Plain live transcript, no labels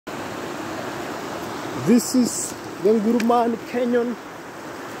This is the Ngurumani Canyon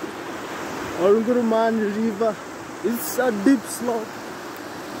or Ngurumani River. It's a deep slope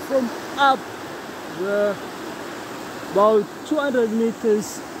from up the about 200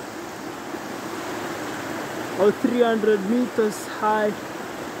 meters or 300 meters high,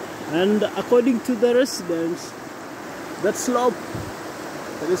 and according to the residents, that slope,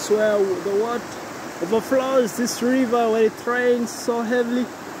 that is where the water overflows this river when it rains so heavily,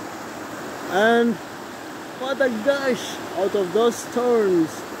 and what a gush out of those stones.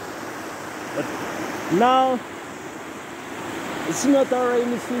 But now it's not a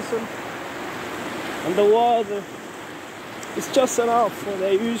rainy season, and the water is just enough for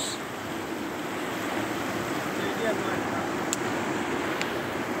their use.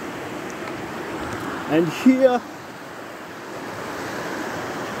 And here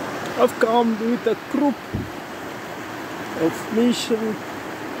I've come with a group of mission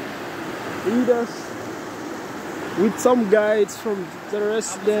leaders with some guides from the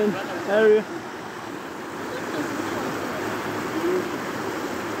resident area.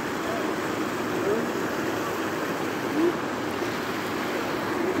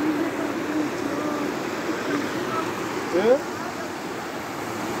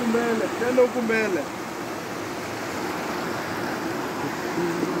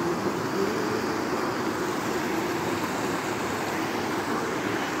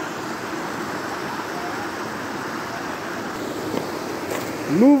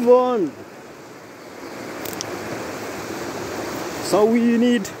 Move on. So we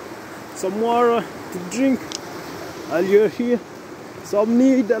need some water to drink while you're here. Some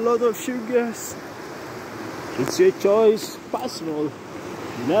need a lot of sugars. It's your choice, personal.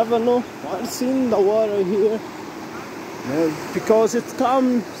 You never know what's in the water here, because it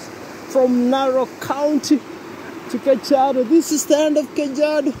comes from Narok County to Kajiado. This is the end of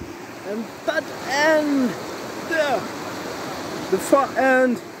Kajiado, and that end there, the far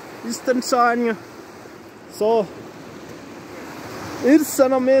end, is Tanzania. So it's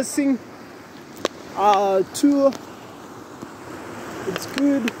an amazing tour. It's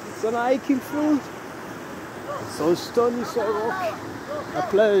good. It's an hiking route. So stony, so rocky a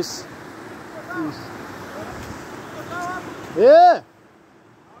place. Yeah,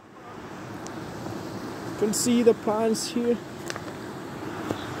 you can see the plants here.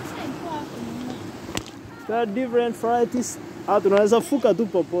 There are different varieties. Tunaweza fuka tu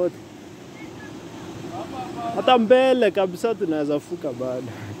popote. Hata mbele kabisa tunaweza fuka bado.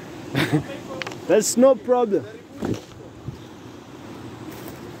 There's no problem.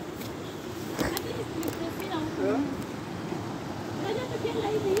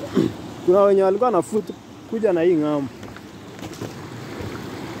 Kuna wenye walikuwa wanafuta kuja na hii ng'ambo.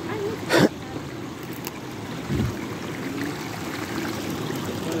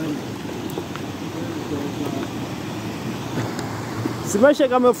 Simesha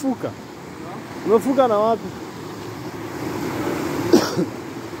kamefuka. Umefuka na wapi?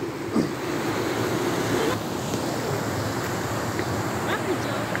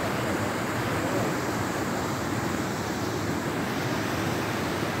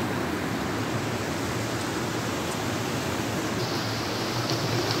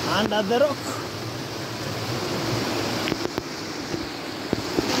 Under the rock.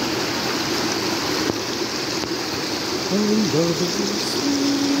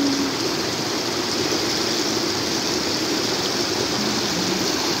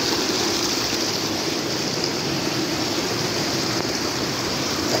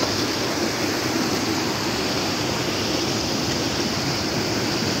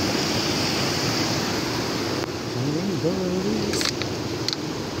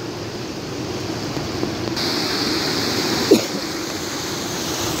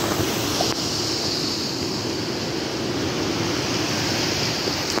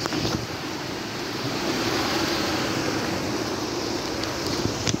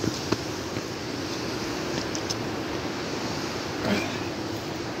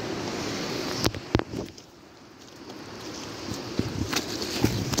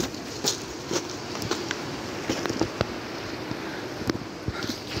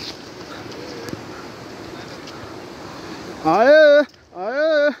 Aye,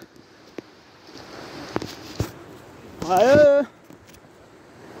 aye, aye,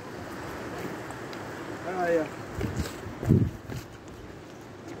 aye.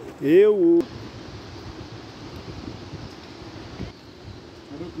 Eu.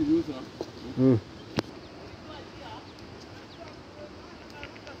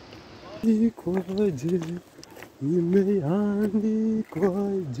 Ikwaje,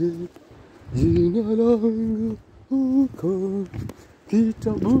 imeandikwaje, jina langu uko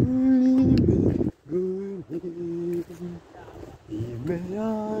kitabuni mbinguni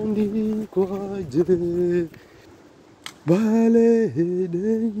imeandikwaje? Pale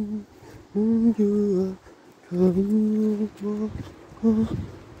Edeni Mungu akaumba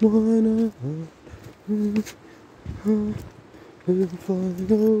mwanadamu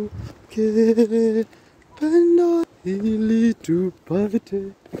mfano wake, pendo ili tupate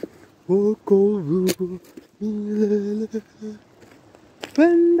wokovu milele.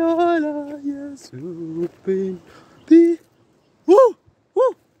 Pendo la Yesu, pendo. Woo!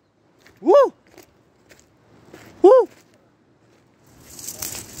 Woo! Woo! Woo!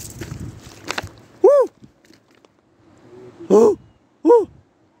 Woo! Woo! Woo!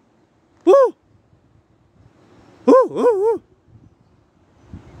 Woo! Woo! Woo!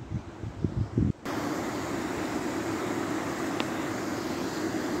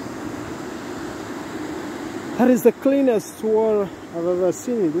 That is the cleanest water I've ever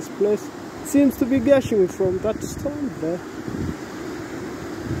seen in this place. It seems to be gushing from that stone there.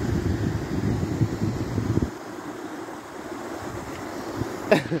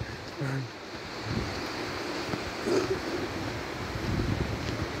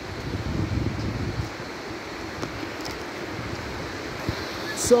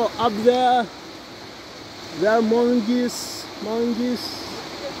 So up there are monkeys.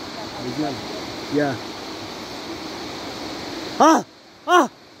 Yeah. Ah! Ah!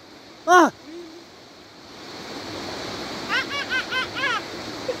 Ah!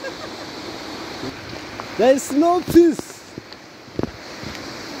 There is no peace.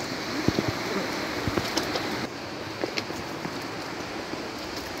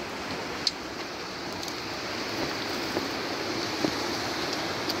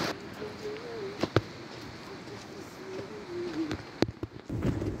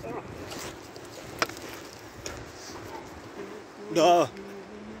 No.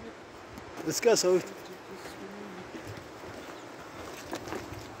 Let's go out.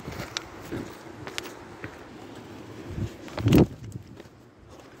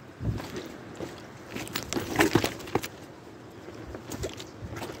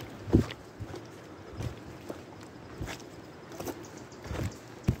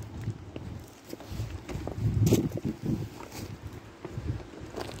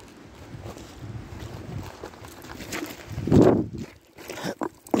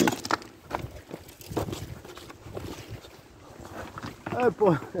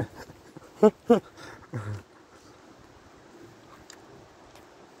 Pô.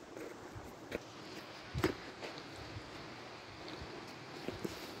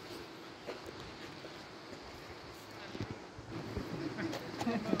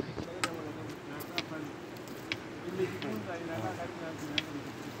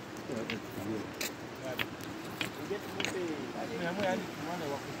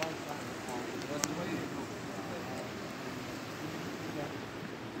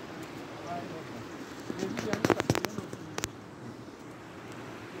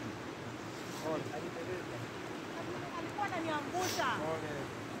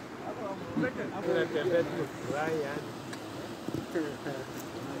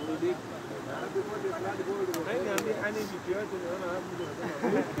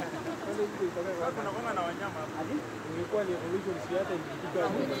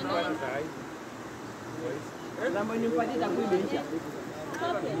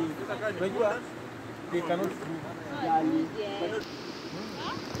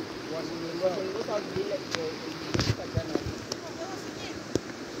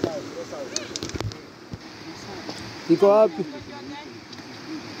 Iko wapi?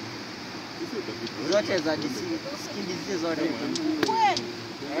 Zote za skindi zile zote.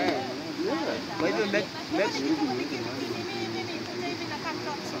 Kwa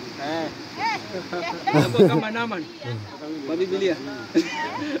hivyo kama naman kwa Biblia.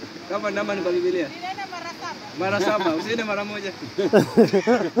 Kama naman kwa Biblia. Mara 7, usiende mara moja.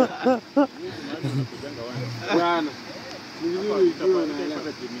 Bwana.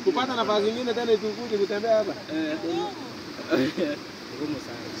 Kupata nafasi nyingine tena tukuje kutembea hapa.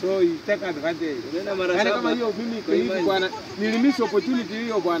 So you take advantage. Yaani kama hiyo mimi kwa hivi bwana nilimiss opportunity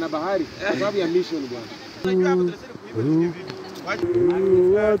hiyo bwana bahari kwa sababu ya mission bwana.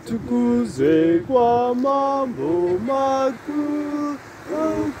 Watukuze kwa mambo makuu,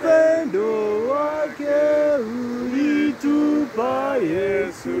 upendo wake ulitupa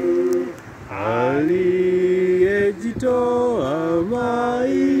Yesu, aliyejitoa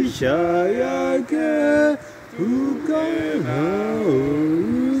maisha yake tukaona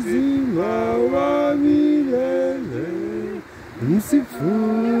uzima wa milele. Msifu,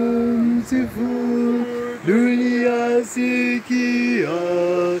 msifu, dunia sikia,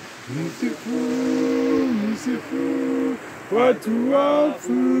 msifu. watu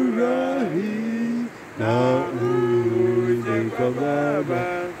wafurahi na uje kwa Baba,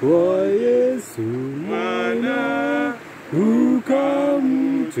 kwa Yesu mwana,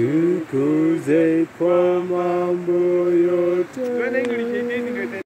 ukamtukuze kwa mambo yote.